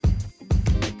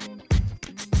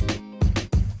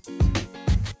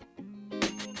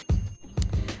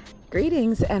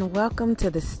Greetings and welcome to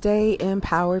the Stay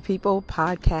Empowered People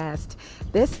podcast.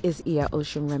 This is Iya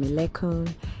Oshun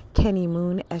Remilekun, Kenny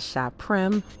Moon Esha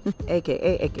Prem,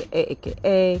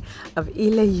 aka of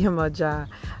Ile Yemoja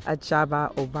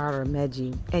Achaba Obara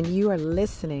Meji, and you are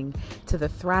listening to the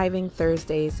Thriving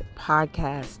Thursdays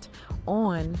podcast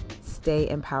on Stay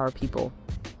Empowered People.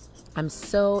 I'm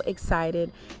so excited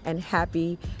and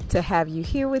happy to have you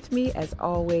here with me as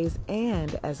always,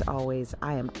 and as always,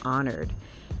 I am honored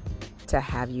to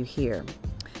have you here.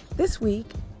 This week,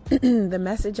 the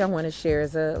message I want to share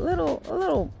is a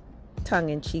little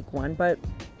tongue-in-cheek one, but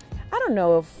I don't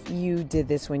know if you did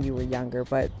this when you were younger,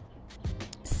 but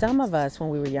some of us, when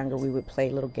we were younger, we would play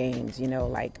little games,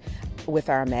 like with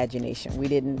our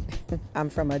imagination. I'm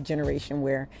from a generation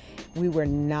where we were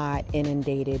not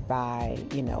inundated by,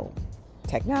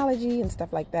 technology and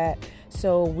stuff like that.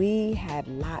 So we had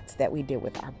lots that we did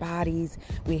with our bodies.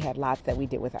 We had lots that we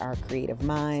did with our creative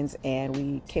minds, and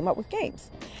we came up with games.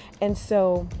 And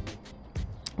so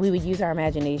we would use our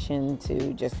imagination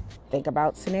to just think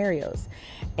about scenarios.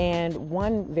 And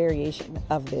one variation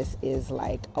of this is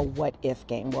like a what if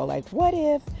game. Well, like, what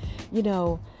if,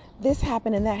 this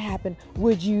happened and that happened,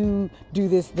 would you do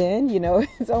this then?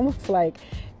 It's almost like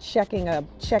checking out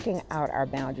our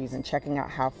boundaries and checking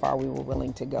out how far we were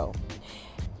willing to go.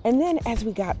 And then as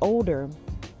we got older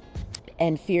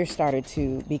and fear started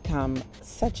to become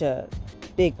such a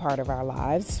big part of our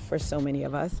lives for so many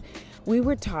of us, we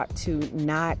were taught to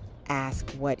not ask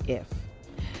what if.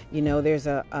 There's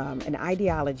an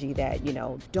ideology that,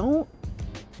 don't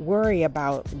worry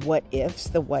about what ifs.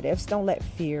 Don't let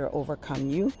fear overcome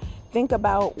you. Think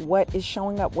about what is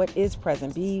showing up, what is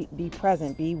present. Be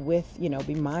present, be with,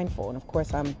 be mindful. And of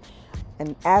course, I'm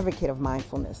an advocate of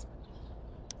mindfulness.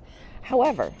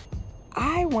 However,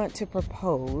 I want to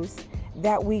propose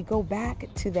that we go back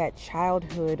to that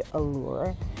childhood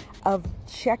allure of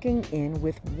checking in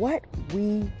with what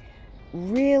we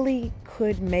really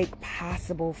could make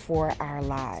possible for our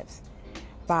lives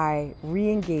by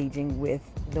re-engaging with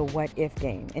the what if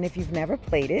game. And if you've never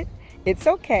played it, it's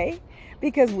okay,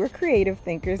 because we're creative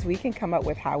thinkers. We can come up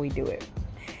with how we do it.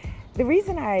 The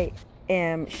reason I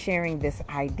am sharing this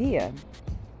idea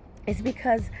is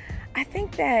because I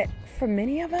think that for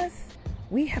many of us,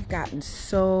 we have gotten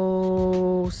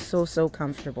so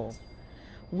comfortable.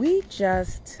 We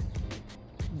just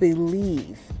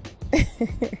believe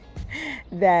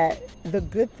that the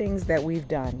good things that we've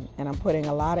done, and I'm putting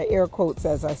a lot of air quotes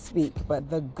as I speak, but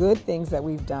the good things that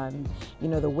we've done,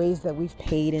 the ways that we've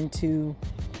paid into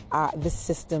the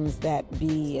systems that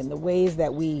be, and the ways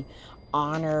that we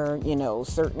honor,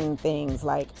 certain things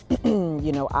like,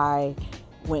 I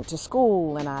went to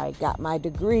school and I got my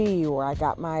degree, or I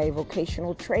got my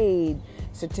vocational trade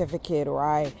certificate, or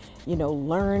I,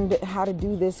 learned how to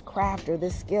do this craft or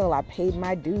this skill. I paid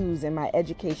my dues in my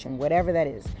education, whatever that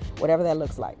is, whatever that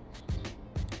looks like.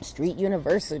 Street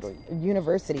University,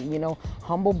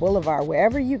 Humble Boulevard,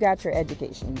 wherever you got your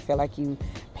education, you feel like you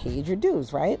paid your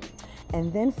dues, right?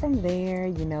 And then from there,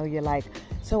 you're like,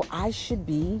 so I should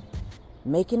be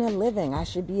making a living. I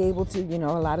should be able to, a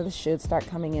lot of the should start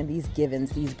coming in, these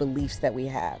givens, these beliefs that we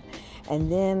have.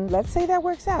 And then let's say that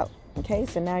works out. Okay,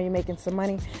 so now you're making some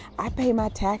money. I pay my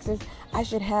taxes. I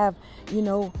should have,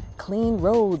 clean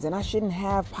roads, and I shouldn't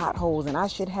have potholes, and I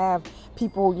should have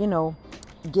people,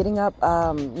 getting up,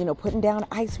 putting down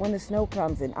ice when the snow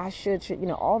comes, and I should,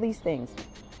 all these things.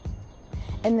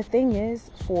 And the thing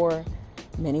is, for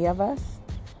many of us,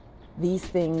 these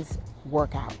things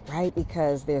work out, right?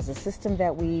 Because there's a system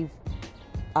that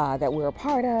that we're a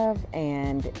part of,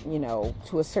 and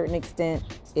to a certain extent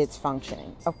it's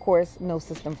functioning. Of course, no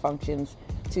system functions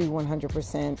to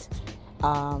 100%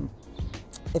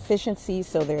 efficiency,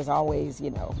 so there's always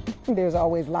there's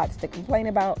always lots to complain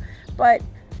about, but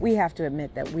we have to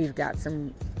admit that we've got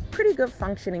some pretty good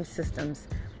functioning systems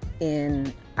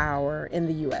in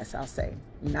the US. I'll say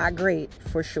not great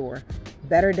for sure,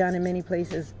 better done in many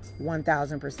places,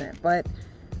 1000%, but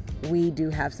we do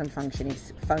have some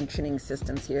functioning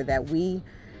systems here that we,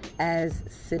 as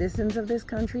citizens of this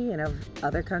country and of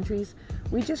other countries,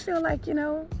 we just feel like,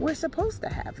 we're supposed to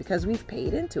have, because we've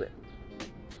paid into it.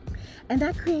 And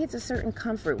that creates a certain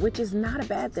comfort, which is not a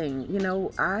bad thing.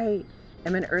 I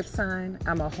am an earth sign.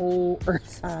 I'm a whole earth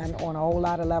sign on a whole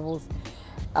lot of levels.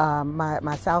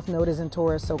 My South Node is in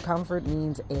Taurus, so comfort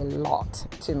means a lot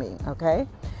to me, okay?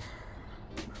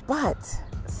 But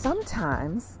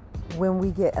sometimes when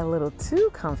we get a little too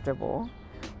comfortable,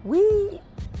 we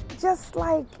just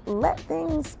let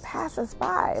things pass us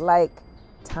by, like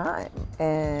time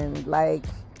and like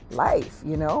life,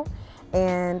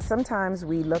 And sometimes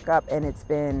we look up and it's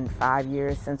been 5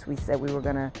 years since we said we were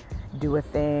going to do a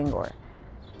thing, or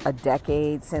a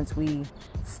decade since we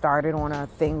started on a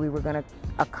thing we were going to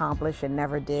accomplish and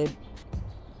never did.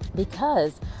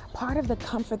 Because part of the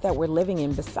comfort that we're living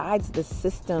in, besides the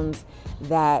systems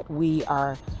that we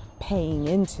are paying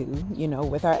into,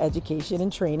 with our education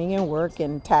and training and work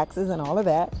and taxes and all of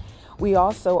that, we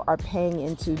also are paying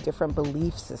into different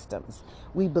belief systems.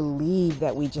 We believe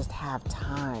that we just have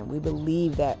time. We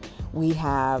believe that we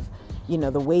have,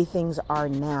 the way things are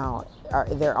now,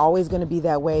 they're always going to be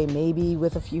that way, maybe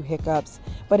with a few hiccups.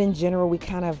 But in general, we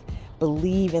kind of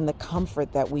believe in the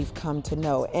comfort that we've come to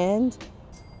know. And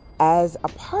as a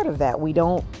part of that, we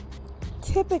don't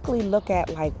typically look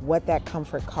at like what that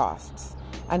comfort costs.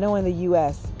 I know in the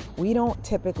US, we don't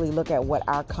typically look at what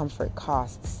our comfort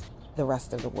costs the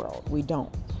rest of the world. We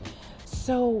don't.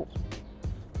 So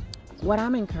what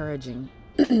I'm encouraging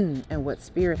and what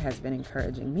Spirit has been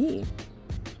encouraging me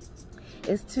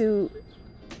is to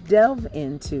delve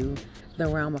into the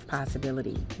realm of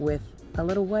possibility with a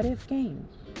little what if game.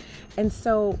 And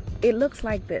so it looks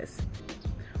like this.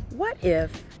 What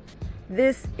if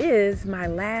this is my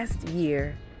last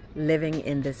year living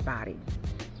in this body?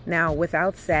 Now,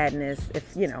 without sadness,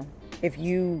 if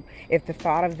the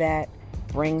thought of that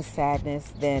brings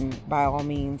sadness, then by all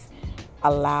means,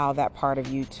 allow that part of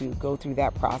you to go through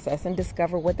that process and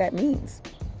discover what that means.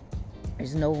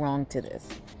 There's no wrong to this.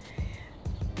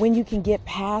 When you can get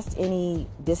past any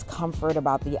discomfort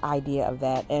about the idea of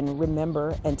that and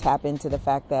remember and tap into the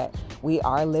fact that we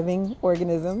are living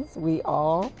organisms, we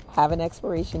all have an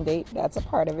expiration date. That's a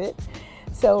part of it.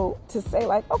 So to say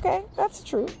like, okay, that's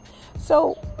true.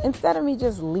 So instead of me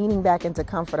just leaning back into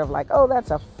comfort of like, oh, that's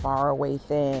a faraway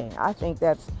thing, I think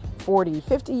that's 40,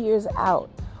 50 years out.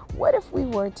 What if we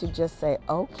were to just say,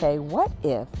 okay, what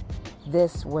if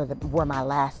this were my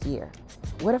last year?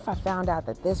 What if I found out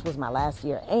that this was my last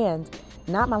year, and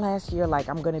not my last year like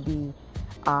I'm going to be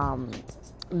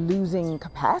losing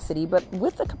capacity, but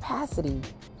with the capacity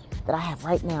that I have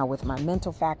right now, with my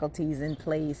mental faculties in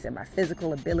place and my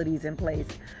physical abilities in place.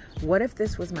 What if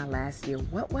this was my last year?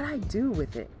 What would I do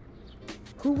with it?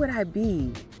 Who would I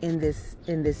be in this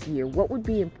year? What would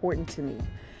be important to me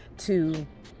to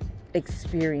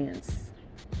experience?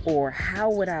 Or how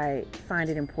would I find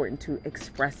it important to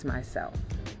express myself?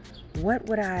 What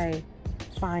would I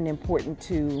find important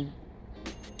to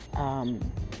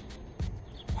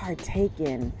partake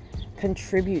in,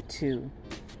 contribute to?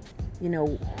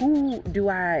 Who do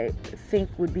I think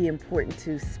would be important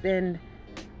to spend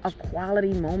a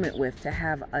quality moment with, to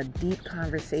have a deep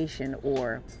conversation,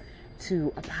 or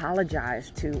to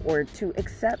apologize to, or to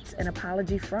accept an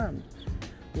apology from?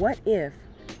 What if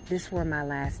this were my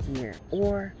last year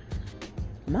or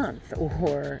month,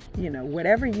 or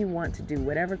whatever you want to do,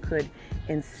 whatever could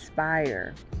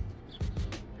inspire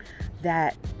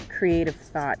that creative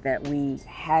thought that we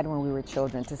had when we were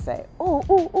children, to say,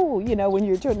 when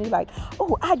you're children, you're like,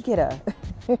 I'd get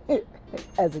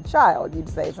as a child, you'd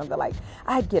say something like,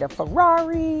 I'd get a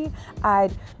Ferrari,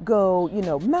 I'd go,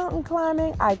 mountain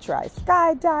climbing, I'd try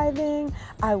skydiving,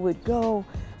 I would go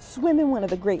swim in one of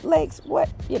the Great Lakes.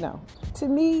 To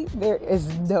me, there is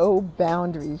no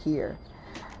boundary here.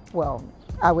 Well,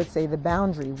 I would say the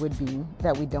boundary would be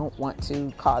that we don't want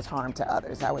to cause harm to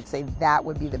others. I would say that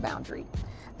would be the boundary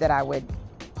that I would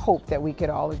hope that we could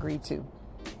all agree to.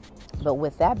 But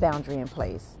with that boundary in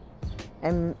place,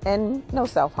 and no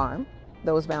self-harm,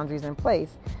 those boundaries in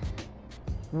place,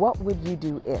 what would you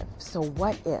do if? So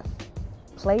what if?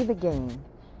 Play the game.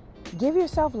 Give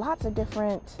yourself lots of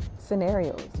different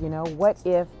scenarios. What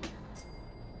if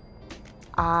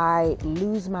I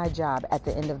lose my job at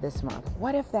the end of this month?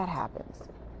 What if that happens?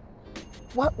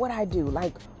 What would I do?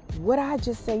 Like, would I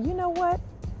just say, you know what?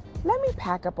 Let me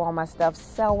pack up all my stuff,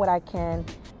 sell what I can,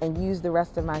 and use the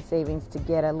rest of my savings to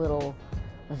get a little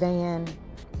van,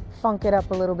 funk it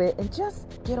up a little bit, and just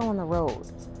get on the road?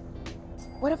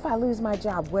 What if I lose my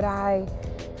job? Would I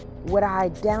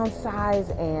downsize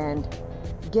and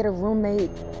get a roommate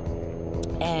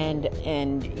and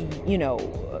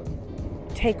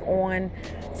take on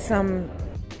some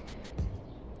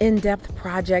in-depth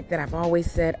project that I've always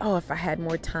said, if I had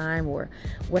more time? Or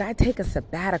would I take a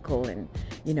sabbatical and,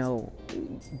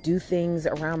 do things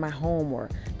around my home, or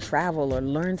travel, or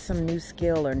learn some new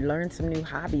skill, or learn some new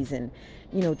hobbies, and,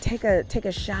 take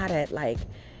a shot at like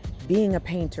being a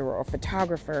painter or a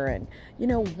photographer? And,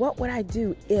 what would I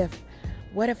do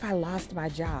what if I lost my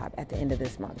job at the end of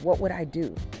this month? What would I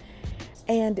do?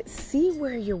 And see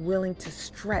where you're willing to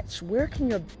stretch. Where can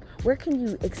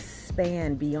you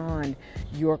expand beyond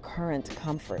your current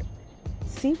comfort?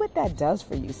 See what that does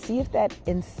for you. See if that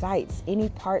incites any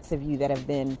parts of you that have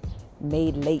been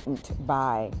made latent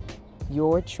by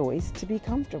your choice to be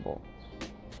comfortable.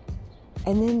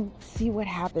 And then see what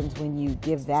happens when you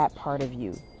give that part of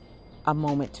you a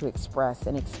moment to express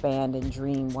and expand and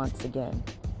dream once again.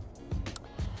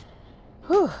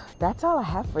 That's all I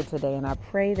have for today, and I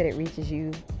pray that it reaches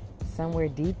you somewhere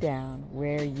deep down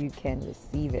where you can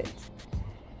receive it.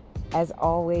 As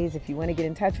always, if you want to get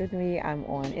in touch with me, I'm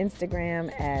on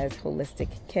Instagram as Holistic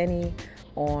Kenny,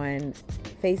 on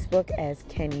Facebook as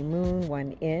Kenny Moon,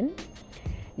 1N.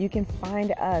 You can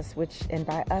find us, and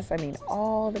by us I mean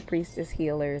all the priestess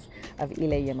healers of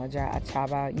Ile Yemoja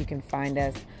Achaba. You can find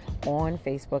us on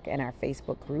Facebook and our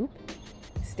Facebook group,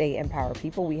 Stay Empower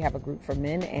People. We have a group for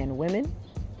men and women.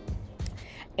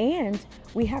 And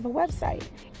we have a website.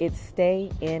 It's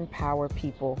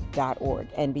stayempowerpeople.org.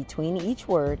 And between each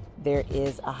word, there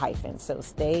is a hyphen. So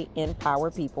Stay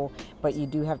Empower People, but you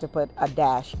do have to put a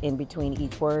dash in between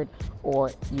each word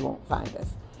or you won't find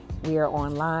us. We are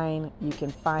online. You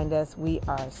can find us. We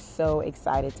are so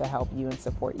excited to help you and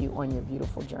support you on your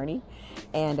beautiful journey.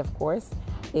 And of course,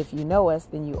 if you know us,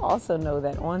 then you also know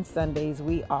that on Sundays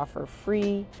we offer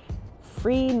free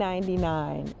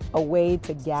 99, a way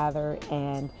to gather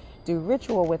and do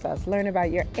ritual with us, learn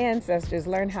about your ancestors,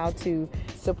 learn how to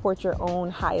support your own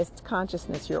highest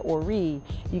consciousness, your Ori.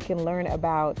 You can learn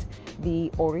about the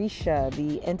Orisha,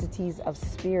 the entities of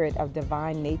spirit, of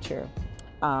divine nature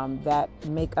that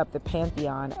make up the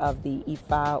pantheon of the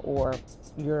Ifa or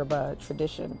Yoruba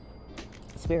tradition,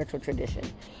 spiritual tradition.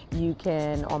 You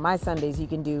can, on my Sundays, you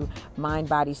can do mind,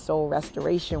 body, soul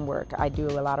restoration work. I do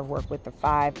a lot of work with the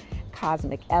 5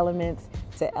 cosmic elements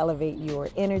to elevate your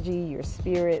energy, your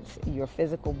spirits, your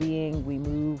physical being. We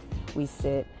move, we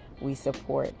sit, we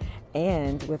support.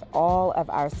 And with all of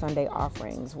our Sunday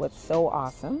offerings, what's so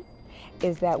awesome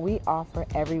is that we offer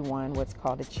everyone what's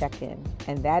called a check-in.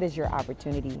 And that is your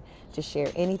opportunity to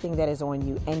share anything that is on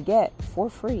you and get for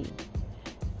free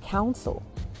counsel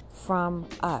from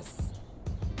us.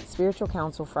 Spiritual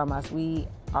counsel from us. We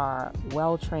are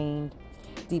well trained,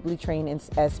 deeply trained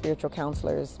as spiritual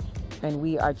counselors, and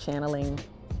we are channeling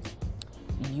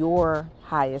your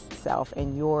highest self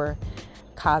and your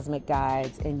cosmic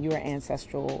guides and your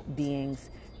ancestral beings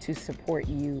to support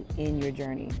you in your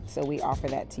journey. So we offer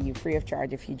that to you free of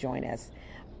charge if you join us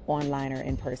online or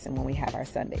in person when we have our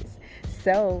Sundays.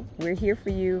 So we're here for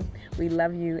you. We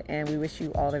love you and we wish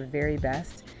you all the very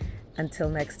best. Until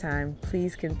next time,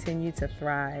 please continue to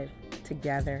thrive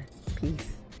together.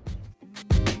 Peace.